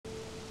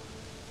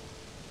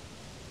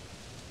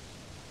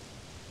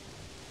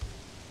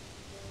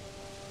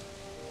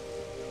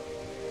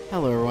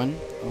Hello everyone,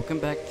 welcome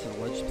back to The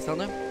Legend of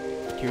Zelda,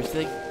 Tears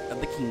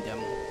of the Kingdom.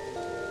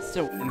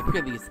 So, in the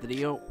previous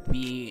video,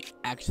 we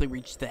actually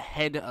reached the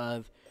head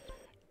of,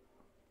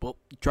 well,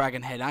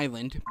 Dragon Head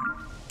Island,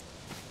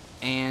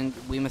 and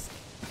we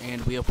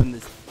opened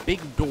this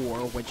big door,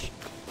 which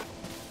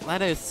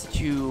led us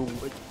to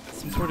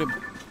some sort of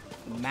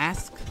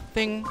mask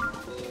thing,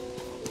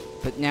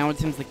 but now it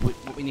seems like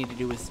what we need to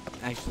do is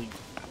actually,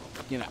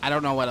 I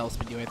don't know what else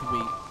we do. I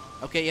think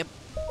okay, yep.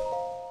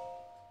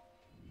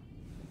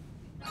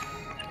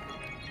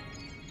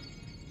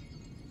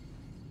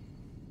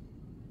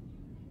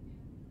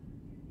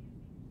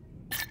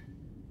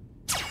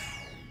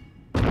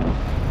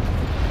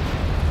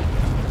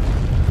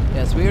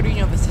 Yes, we already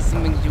know this has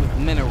something to do with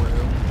Minoru,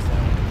 so...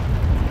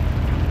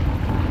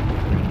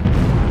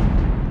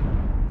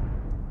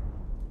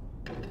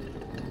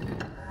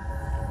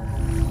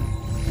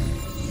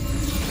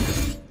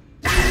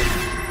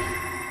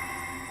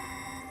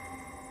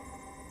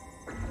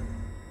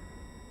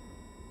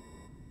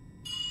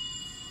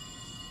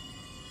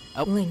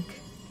 Oh. Link,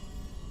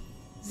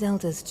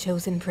 Zelda's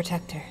chosen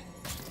protector.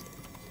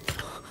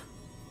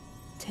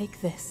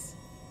 Take this.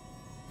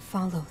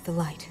 Follow the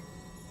light.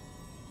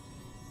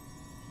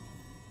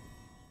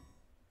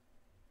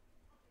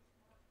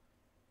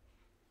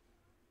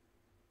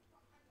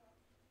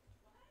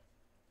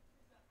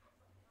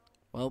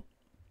 Well,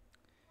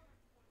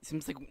 it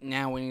seems like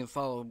now we need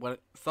to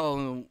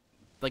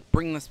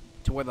bring this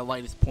to where the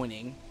light is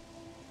pointing.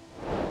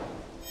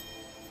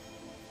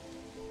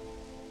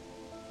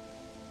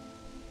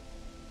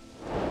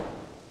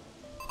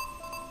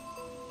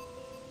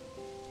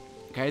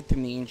 Guide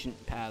through the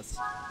ancient past.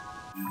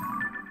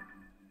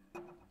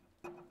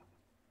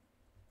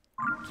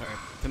 Sorry,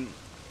 from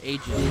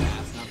ages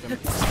past, not from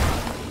past.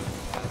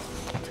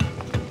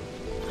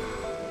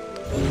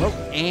 Oh,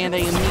 and I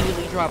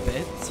immediately drop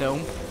it, so...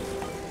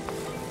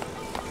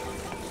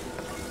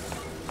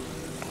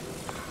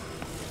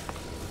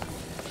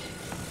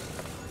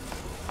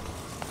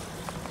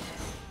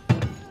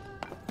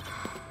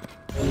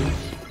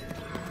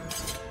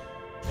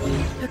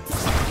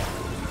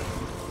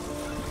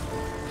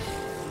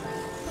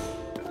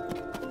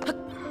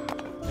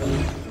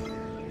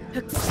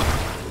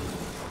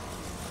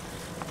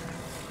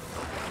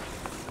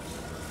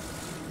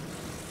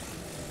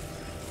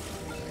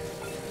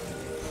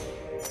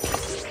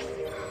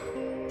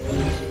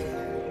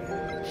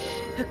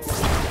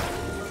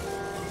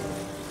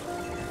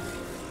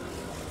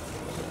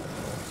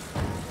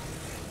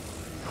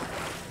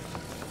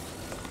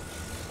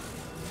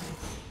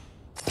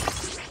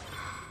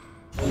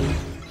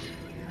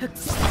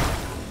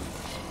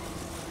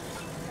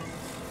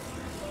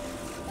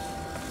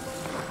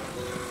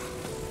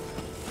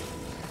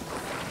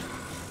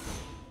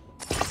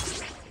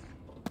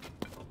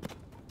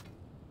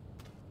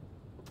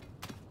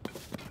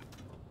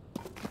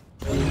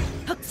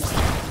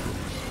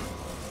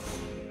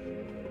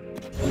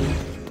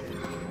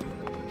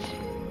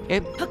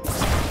 It...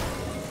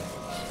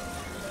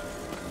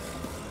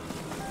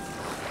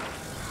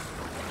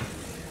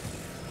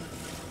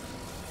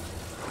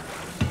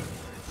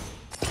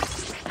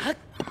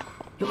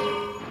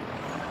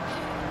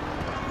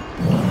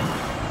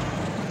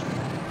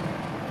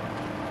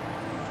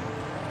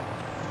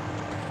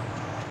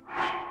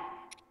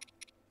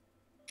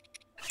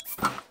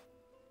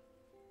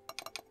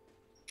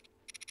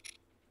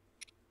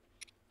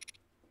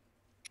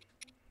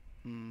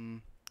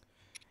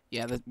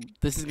 Yeah,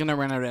 this is gonna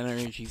run out of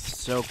energy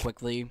so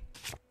quickly.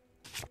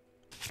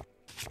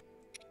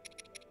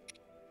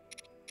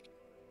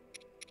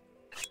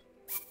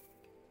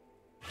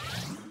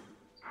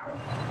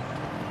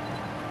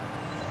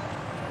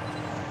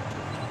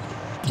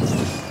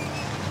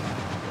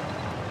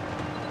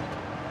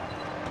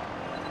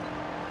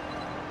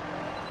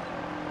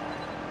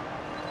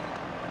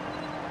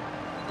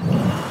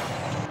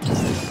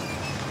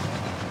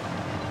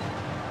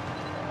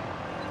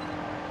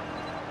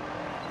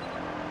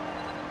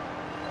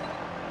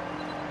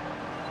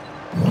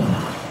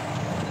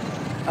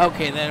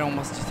 Okay, that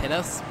almost just hit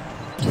us.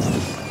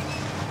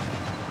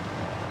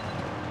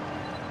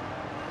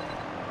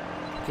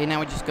 Okay,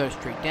 now we just go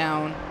straight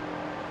down.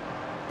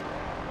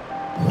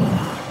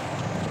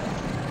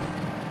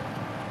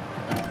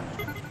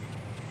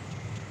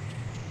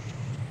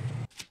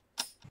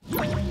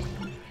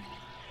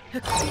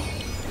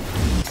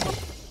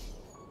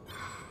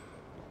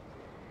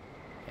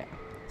 Yeah.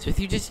 So if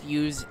you just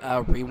use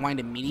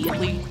rewind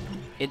immediately,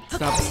 it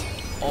stops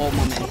all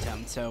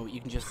momentum, so you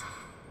can just...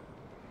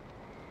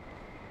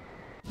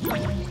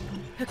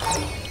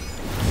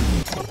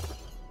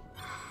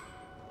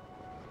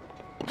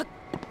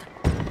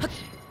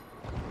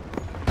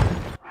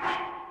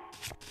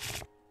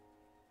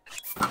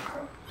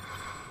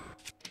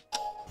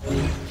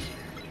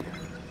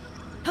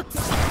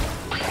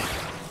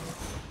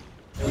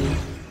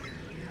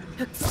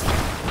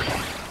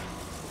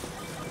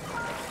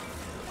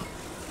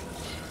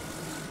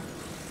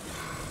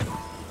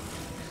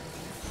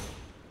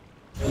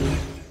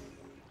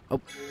 Oh.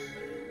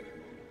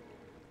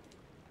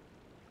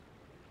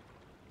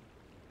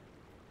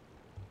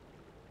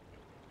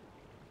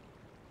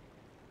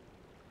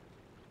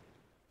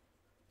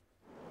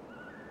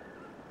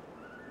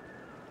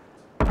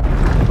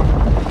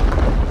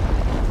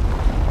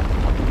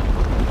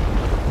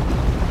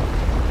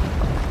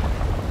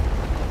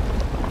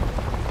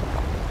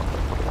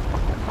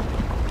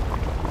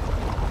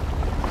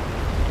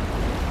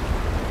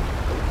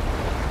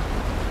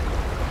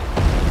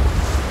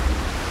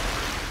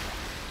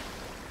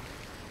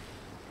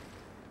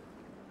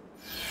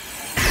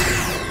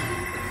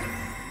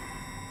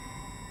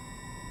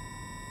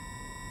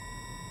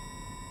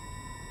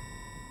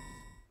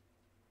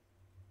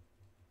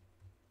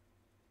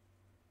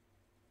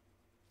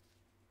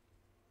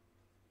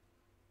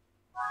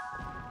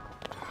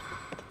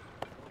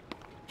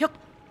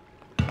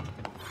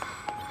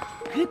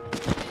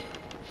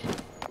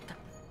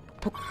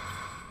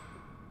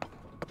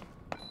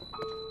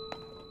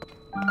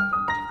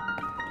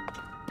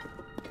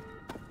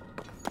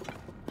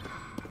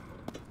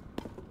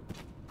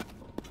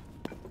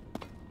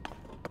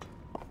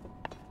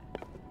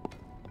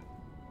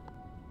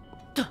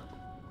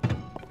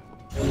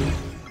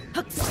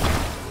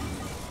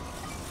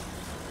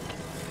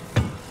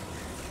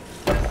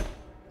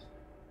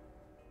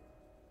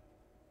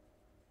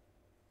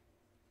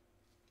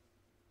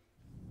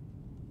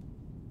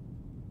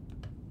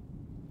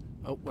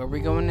 Oh, where are we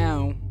going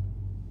now?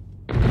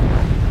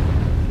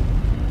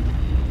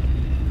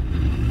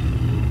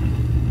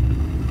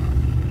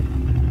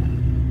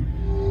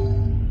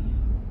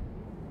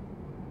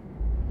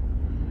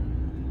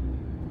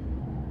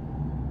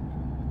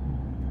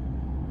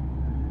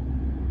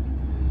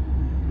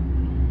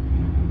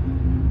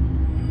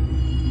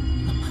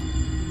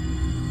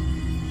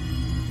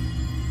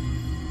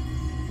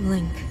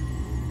 Link.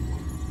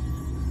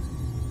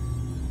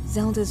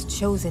 Zelda's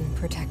chosen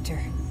protector.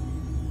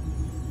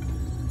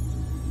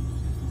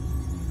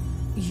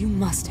 You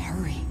must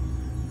hurry.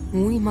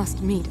 We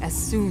must meet as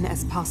soon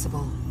as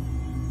possible.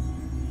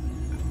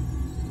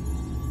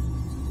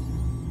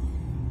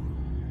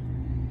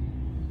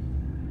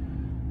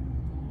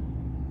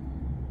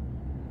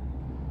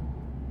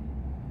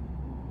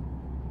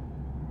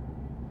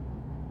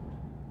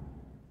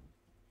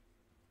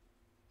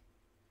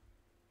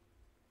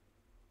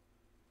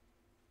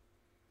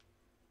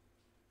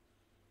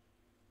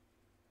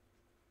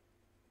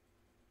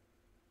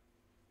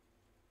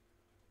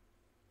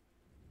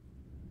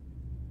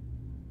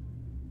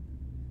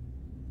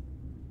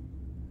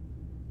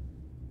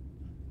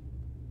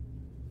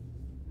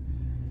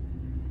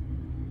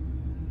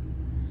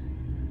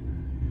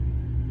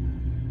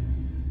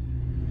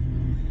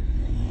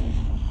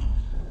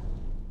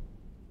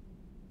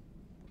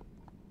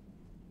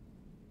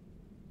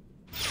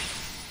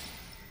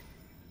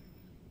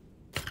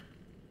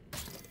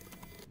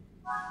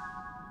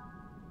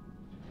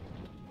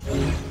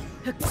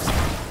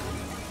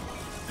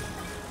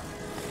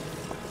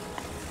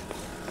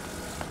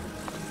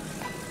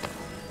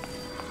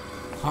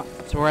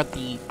 So we're at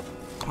the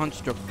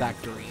construct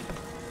factory.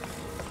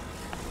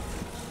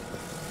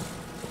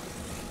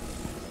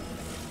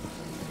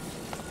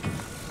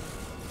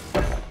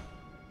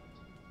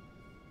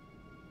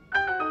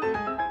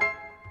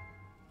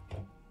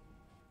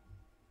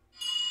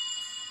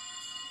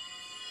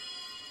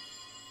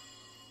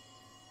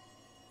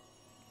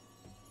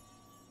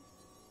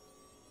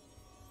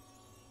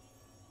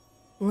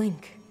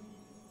 Link.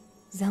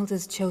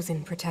 Zelda's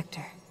chosen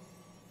protector.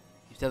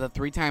 You've said that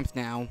 3 times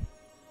now.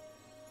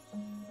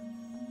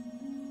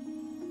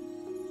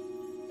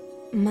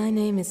 My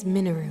name is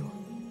Minoru.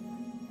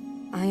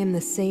 I am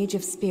the Sage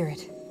of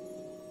Spirit.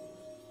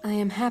 I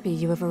am happy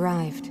you have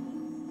arrived.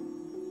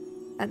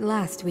 At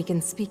last we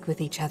can speak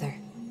with each other.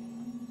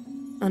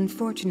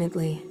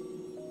 Unfortunately,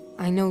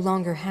 I no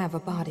longer have a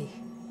body.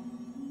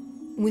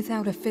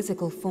 Without a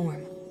physical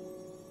form,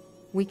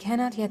 we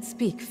cannot yet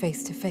speak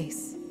face to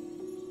face.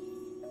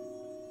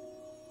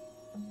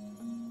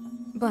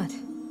 But,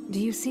 do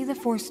you see the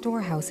 4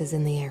 storehouses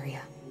in the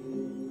area?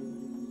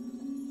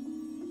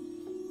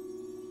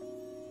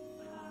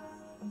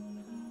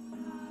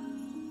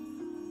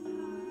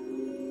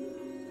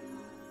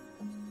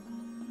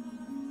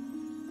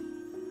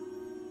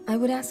 I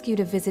would ask you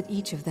to visit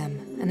each of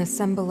them and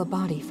assemble a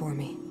body for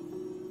me.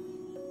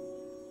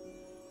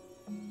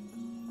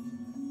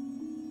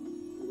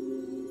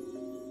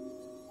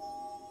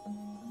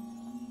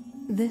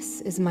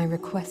 This is my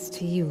request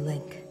to you,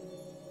 Link.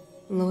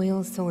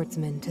 Loyal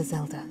swordsman to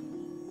Zelda.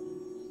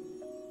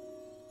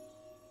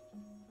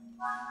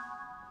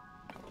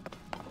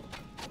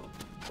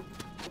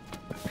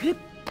 Wait.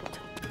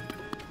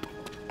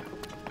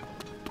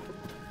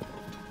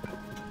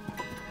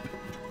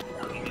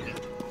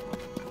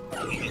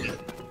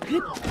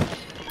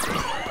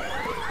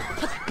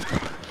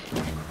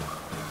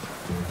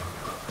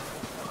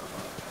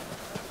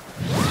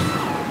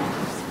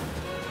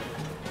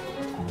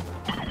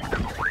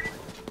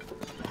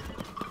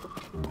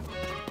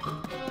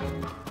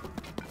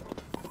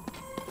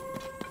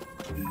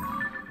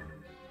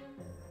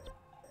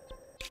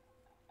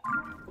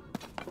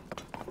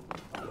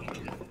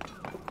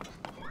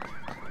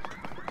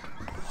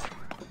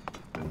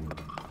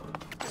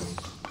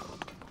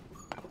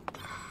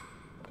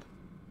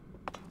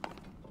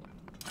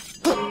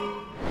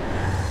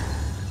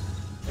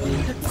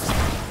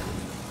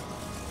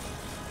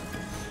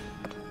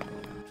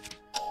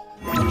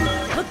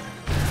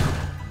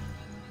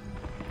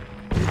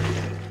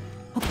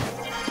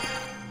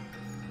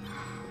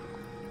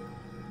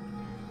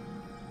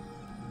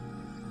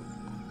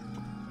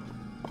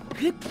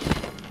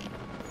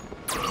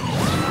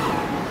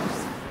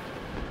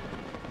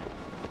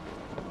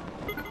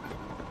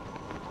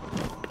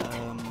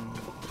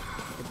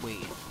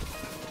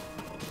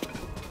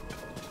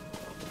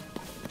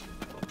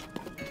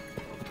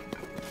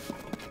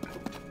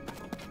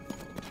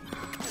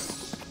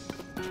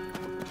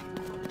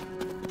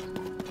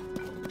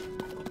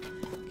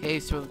 Okay,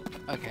 so,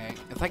 okay.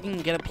 If I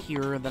can get up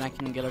here, then I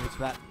can get over to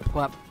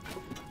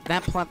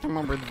that platform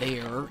over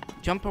there,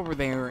 jump over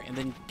there, and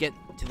then get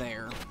to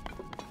there.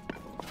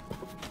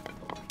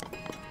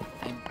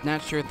 I'm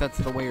not sure if that's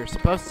the way you're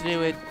supposed to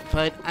do it,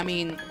 but, I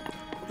mean,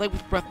 like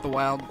with Breath of the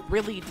Wild,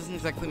 really it doesn't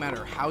exactly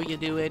matter how you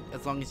do it,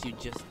 as long as you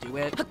just do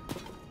it.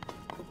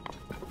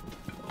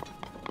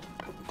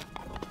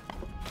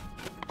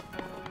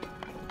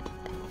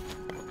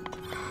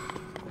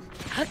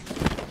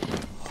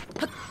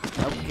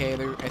 Okay,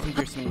 I think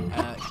there's some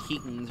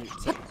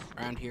Keatons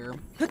around here.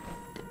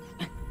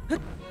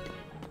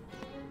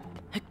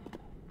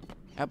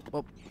 Yep,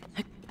 well,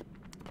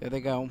 there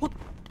they go.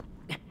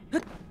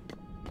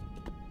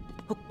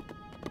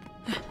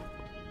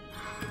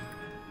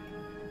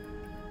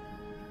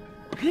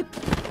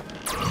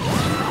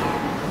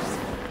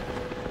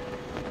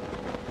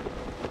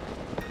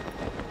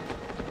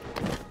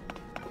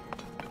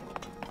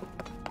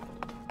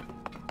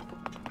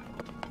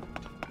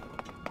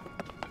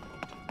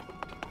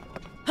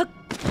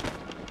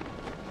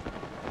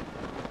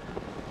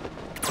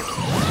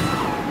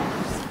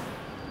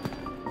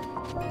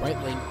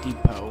 Bright Lake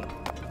Depot.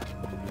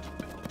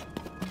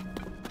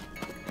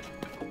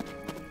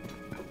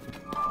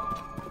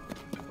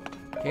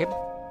 Okay.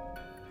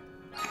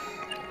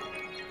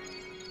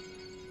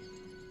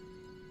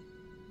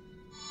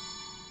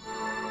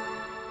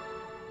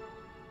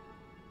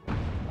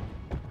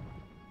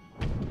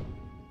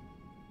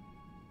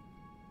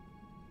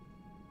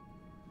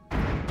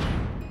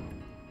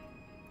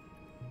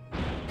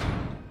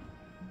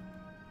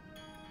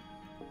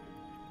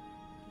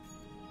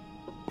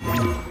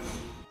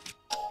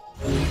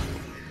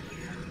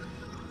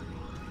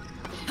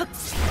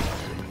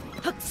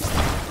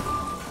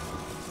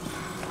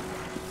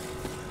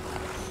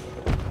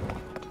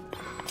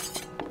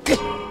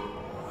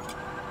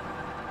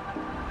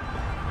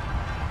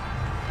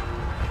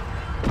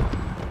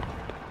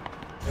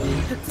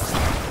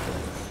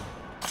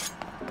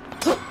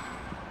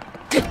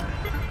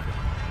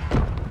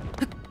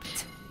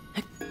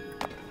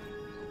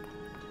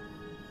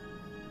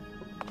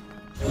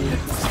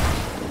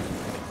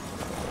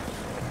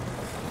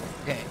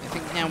 Okay, I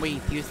think now we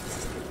use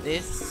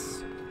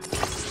this.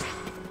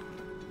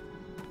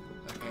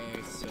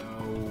 Okay, so...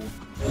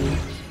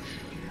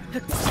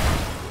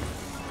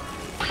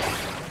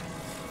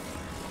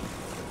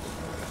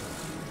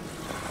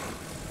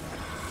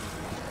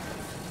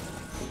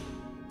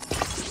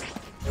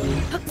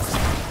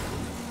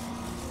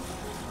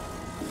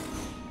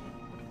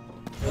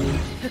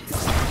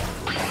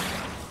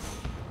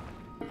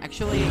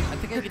 Actually, I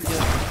think I can do it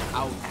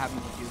without having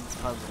to do this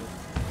puzzle.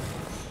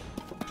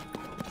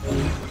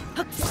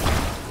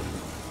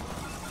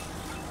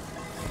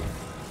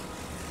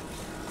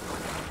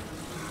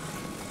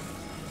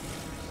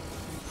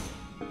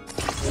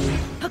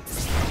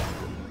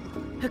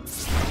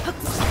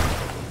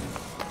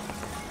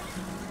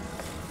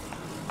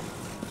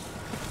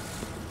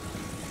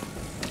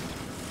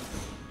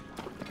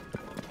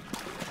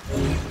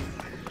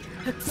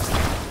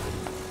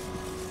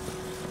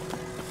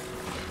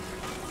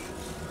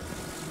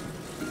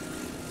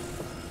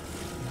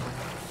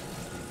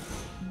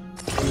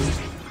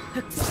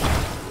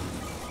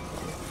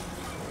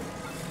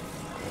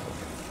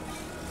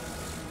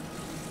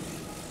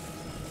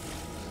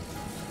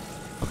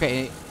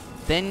 Okay,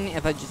 then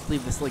if I just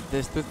leave this like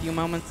this for a few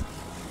moments,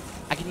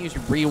 I can use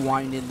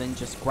rewind and then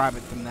just grab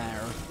it from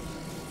there.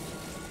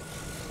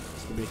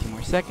 Just give it a few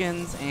more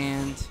seconds,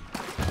 and...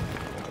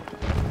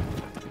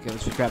 Okay,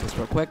 let's just grab this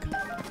real quick.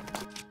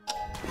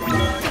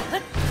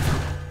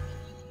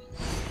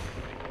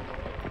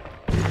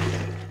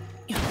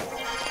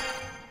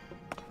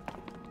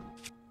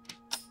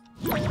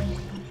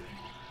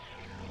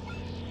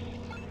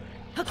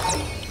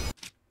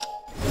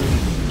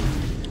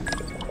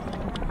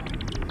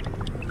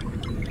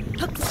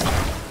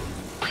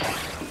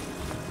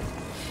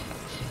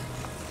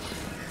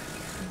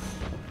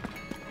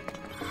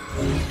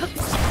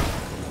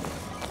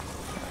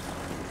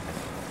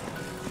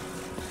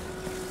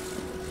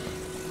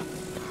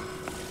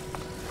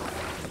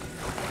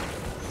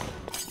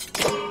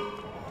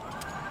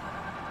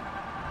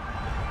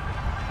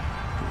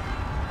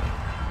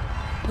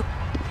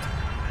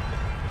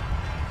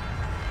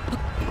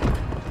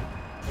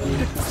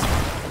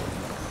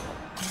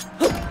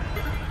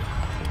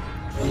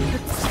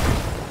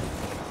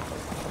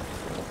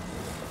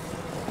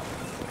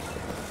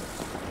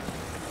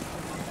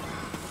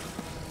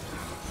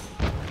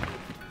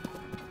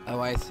 Oh,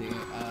 I see.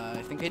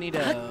 I think I need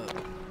a...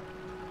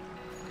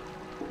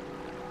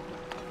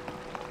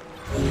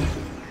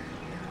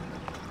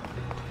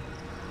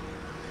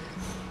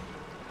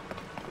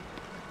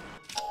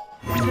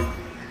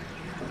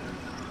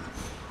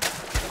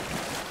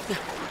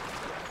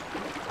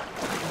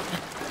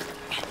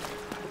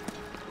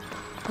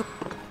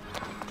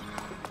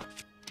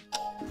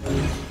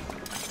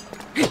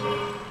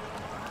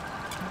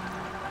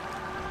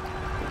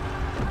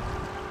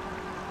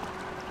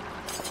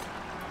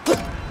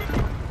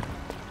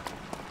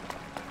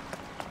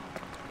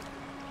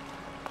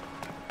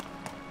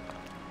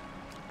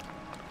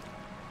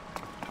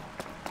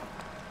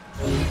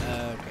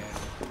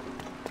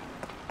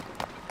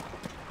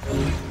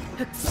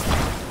 Yep,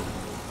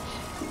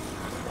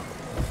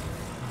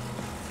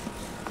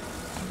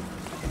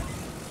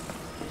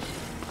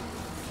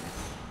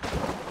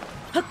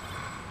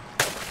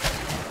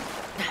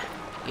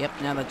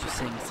 now that you're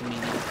saying this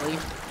immediately.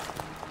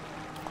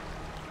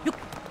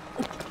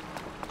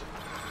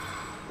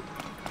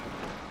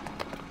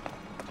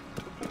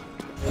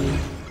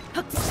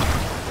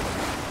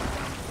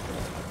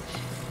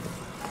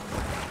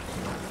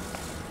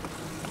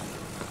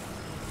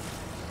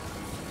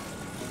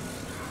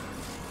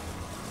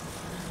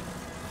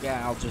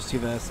 Yeah, I'll just do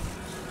this.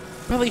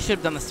 Probably should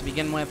have done this to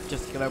begin with,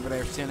 just to get over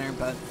there sooner,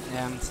 but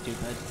yeah, I'm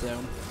stupid, so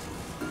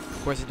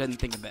of course I didn't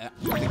think of that.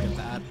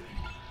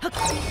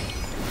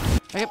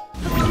 Okay.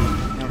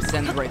 Now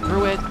send right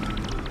through it.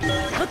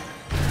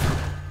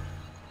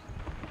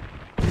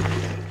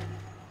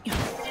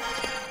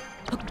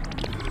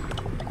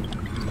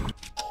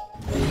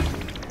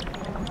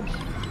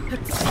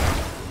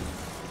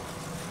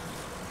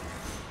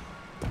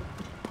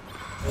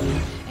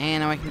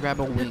 And now I can grab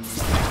a wing.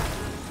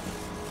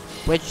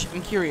 Which,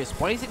 I'm curious,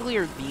 why exactly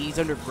are these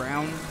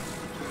underground?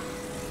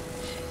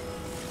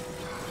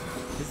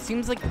 It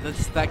seems like the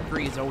Spectre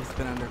has always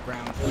been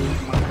underground,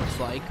 from what it looks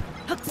like.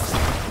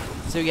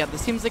 So yeah,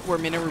 this seems like where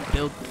Minoru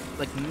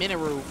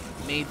Minoru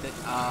made the,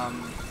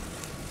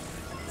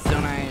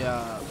 Zonai,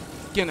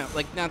 you know,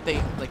 like, not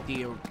the, like,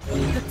 the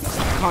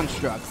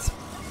constructs.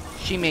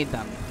 She made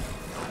them.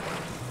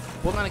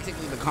 Well, not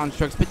exactly the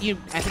constructs, but I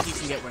think you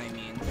can get what I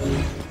mean.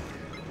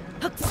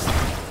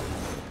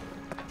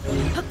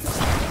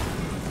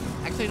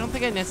 Actually, I don't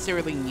think I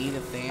necessarily need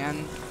a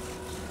fan.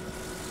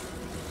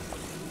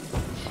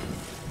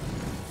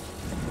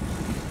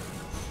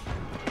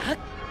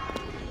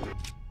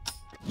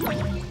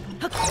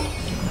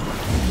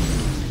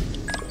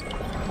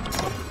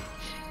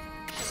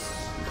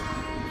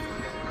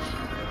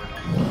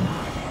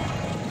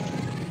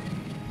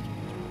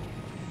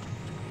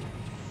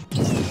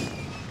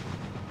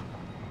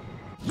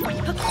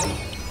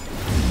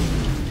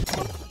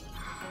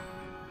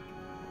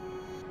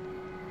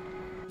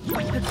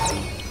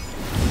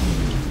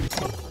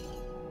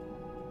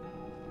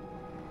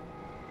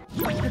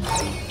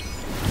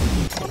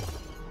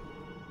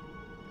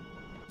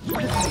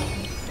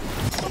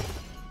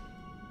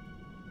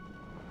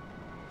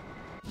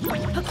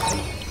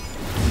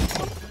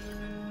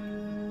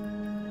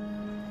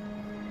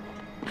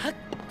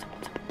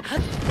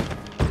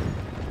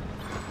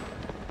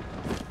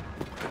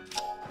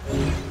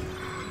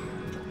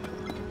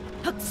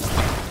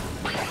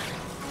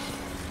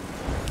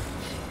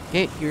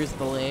 Okay, here's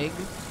the leg.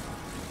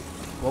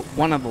 Well,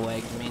 one of the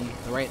legs, I mean,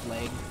 the right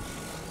leg.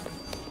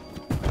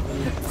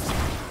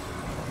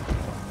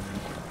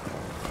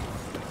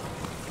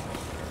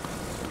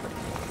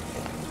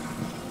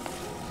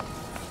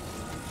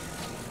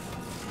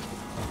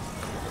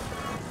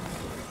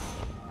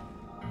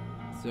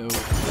 So,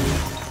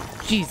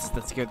 Jesus,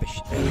 that scared the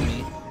shit out of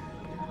me.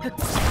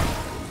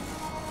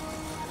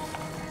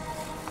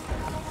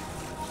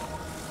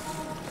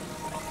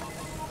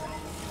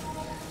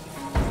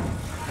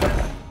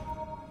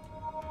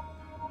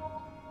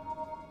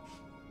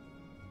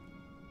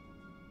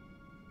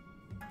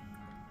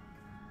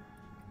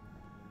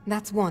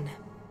 That's one.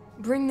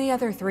 Bring the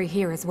other 3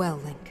 here as well,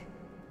 Link.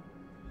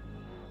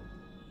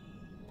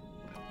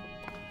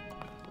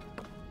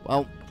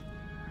 Well,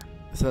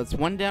 so that's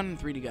 1 down and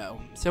 3 to go.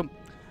 So,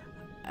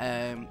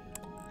 I'd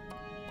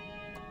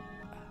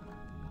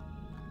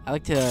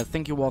like to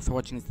thank you all for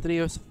watching these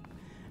videos,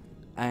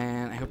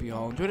 and I hope you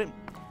all enjoyed it.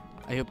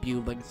 I hope you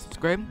like and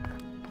subscribe.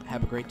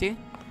 Have a great day,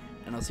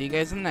 and I'll see you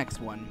guys in the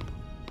next one.